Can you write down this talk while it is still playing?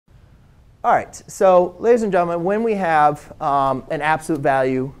All right, so ladies and gentlemen, when we have an absolute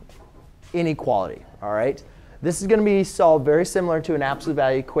value inequality, all right, this is going to be solved very similar to an absolute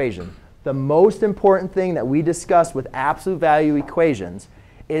value equation. The most important thing that we discuss with absolute value equations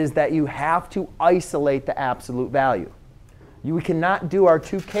is that you have to isolate the absolute value. We cannot do our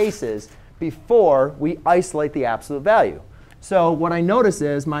two cases before we isolate the absolute value. So what I notice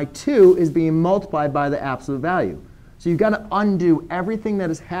is my 2 is being multiplied by the absolute value. So you've got to undo everything that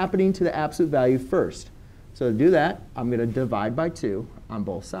is happening to the absolute value first. So to do that, I'm going to divide by 2 on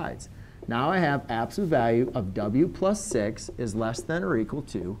both sides. Now I have absolute value of w plus 6 is less than or equal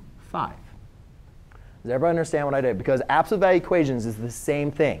to 5. Does everybody understand what I did? Because absolute value equations is the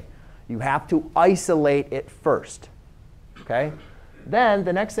same thing. You have to isolate it first. Okay? Then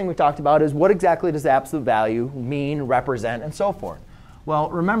the next thing we talked about is what exactly does absolute value mean, represent, and so forth.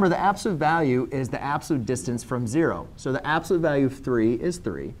 Well, remember the absolute value is the absolute distance from 0. So the absolute value of 3 is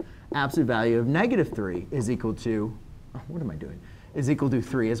 3. Absolute value of negative 3 is equal to, what am I doing? Is equal to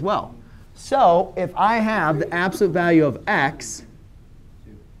 3 as well. So if I have the absolute value of x,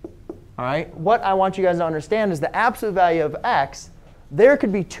 all right, what I want you guys to understand is the absolute value of x, there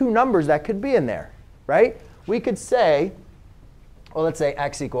could be 2 numbers that could be in there, right? We could say, well, let's say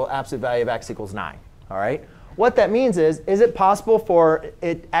x equal absolute value of x equals 9. All right. What that means is it possible for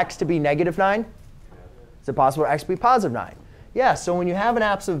x to be negative 9? Is it possible for x to be positive 9? Yeah. So when you have an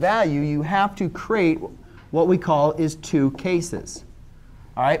absolute value, you have to create what we call is 2 cases.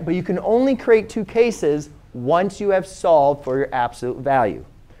 All right. But you can only create 2 cases once you have solved for your absolute value.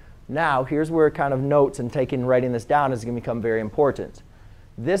 Now, here's where kind of notes and writing this down is going to become very important.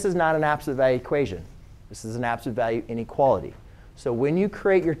 This is not an absolute value equation. This is an absolute value inequality. So when you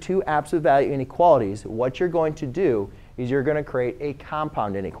create your 2 absolute value inequalities, what you're going to do is you're going to create a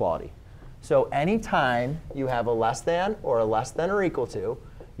compound inequality. So anytime you have a less than or equal to,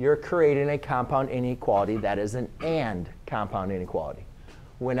 you're creating a compound inequality that is an and compound inequality.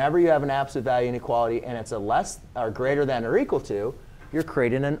 Whenever you have an absolute value inequality and it's a less or greater than or equal to, you're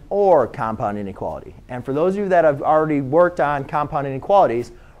creating an or compound inequality. And for those of you that have already worked on compound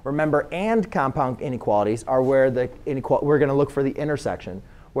inequalities, remember, and compound inequalities are where we're going to look for the intersection,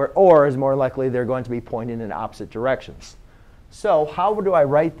 where or is more likely they're going to be pointing in opposite directions. So how do I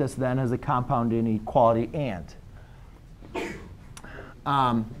write this then as a compound inequality and?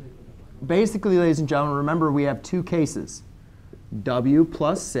 Basically, ladies and gentlemen, remember we have 2 cases. W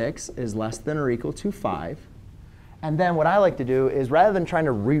plus 6 is less than or equal to 5. And then what I like to do is rather than trying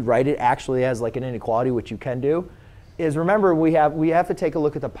to rewrite it actually as like an inequality, which you can do, is remember we have to take a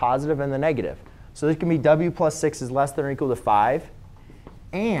look at the positive and the negative. So this can be w plus 6 is less than or equal to 5.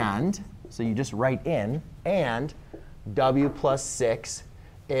 And, so you just write in, and w plus 6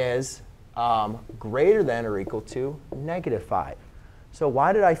 is greater than or equal to negative 5. So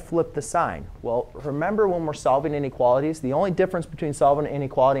why did I flip the sign? Well, remember when we're solving inequalities, the only difference between solving an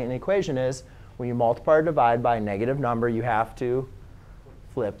inequality and an equation is when you multiply or divide by a negative number, you have to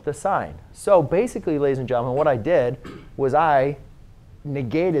flip the sign. So basically, ladies and gentlemen, what I did was I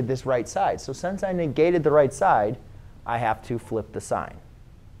negated this right side. So since I negated the right side, I have to flip the sign.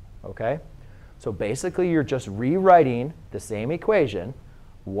 OK? So basically, you're just rewriting the same equation,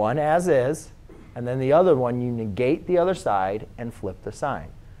 one as is, and then the other one, you negate the other side and flip the sign.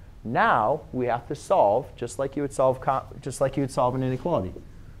 Now we have to solve just like you would solve an inequality.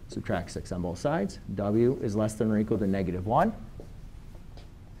 Subtract 6 on both sides. W is less than or equal to negative 1.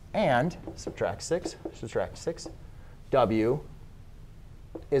 And subtract 6, W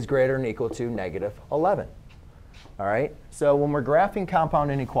is greater than or equal to negative 11. All right? So when we're graphing compound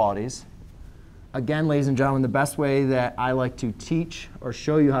inequalities, again, ladies and gentlemen, the best way that I like to teach or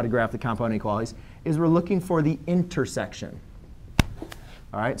show you how to graph the compound inequalities is we're looking for the intersection.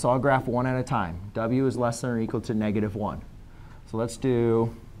 All right? So I'll graph one at a time. W is less than or equal to negative 1. So let's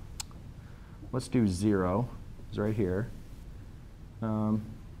do 0. It's right here.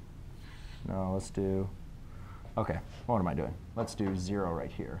 No, let's do, OK, what am I doing? Let's do 0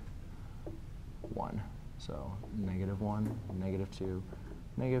 right here. 1. So negative 1, negative 2,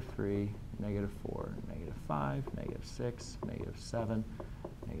 negative 3, negative 4, negative 5, negative 6, negative 7,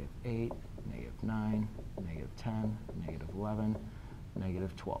 negative 8, negative 9, negative 10, negative 11,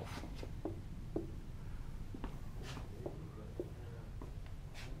 negative 12.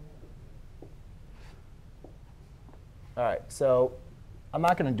 All right, so I'm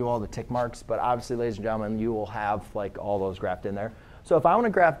not going to do all the tick marks, but obviously, ladies and gentlemen, you will have like all those graphed in there. So if I want to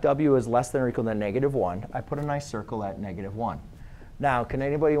graph W as less than or equal to negative 1, I put a nice circle at negative 1. Now, can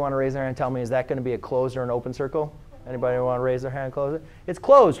anybody want to raise their hand and tell me, is that going to be a closed or an open circle? Anybody want to raise their hand and close it? It's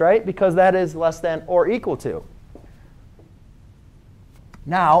closed, right? Because that is less than or equal to.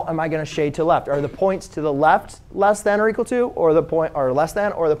 Now, am I going to shade to the left? Are the points to the left less than or equal to, or the point or less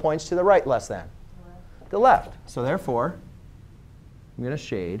than, or the points to the right less than? The left. So therefore, I'm going to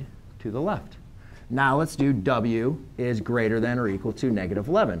shade to the left. Now let's do w is greater than or equal to negative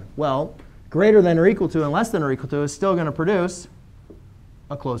 11. Well, greater than or equal to and less than or equal to is still going to produce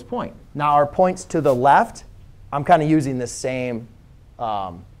a closed point. Now our points to the left, I'm kind of using the same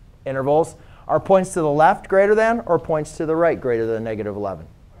intervals. Are points to the left greater than, or points to the right greater than negative 11?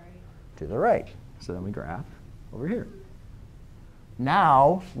 Right. To the right. So then we graph over here.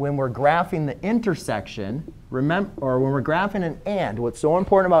 Now, when we're graphing the intersection, remember, or when we're graphing an and, what's so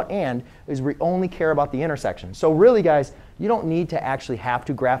important about and is we only care about the intersection. So really, guys, you don't need to actually have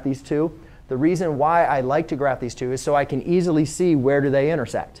to graph these two. The reason why I like to graph these two is so I can easily see where do they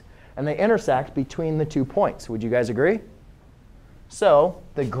intersect. And they intersect between the 2 points. Would you guys agree? So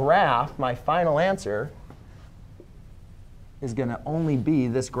the graph, my final answer, is going to only be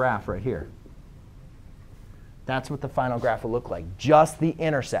this graph right here. That's what the final graph will look like. Just the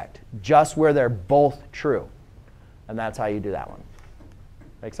intersect, just where they're both true. And that's how you do that one.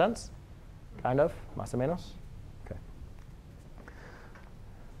 Make sense? Kind of? Más o menos? OK.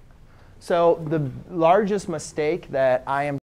 So the largest mistake that I am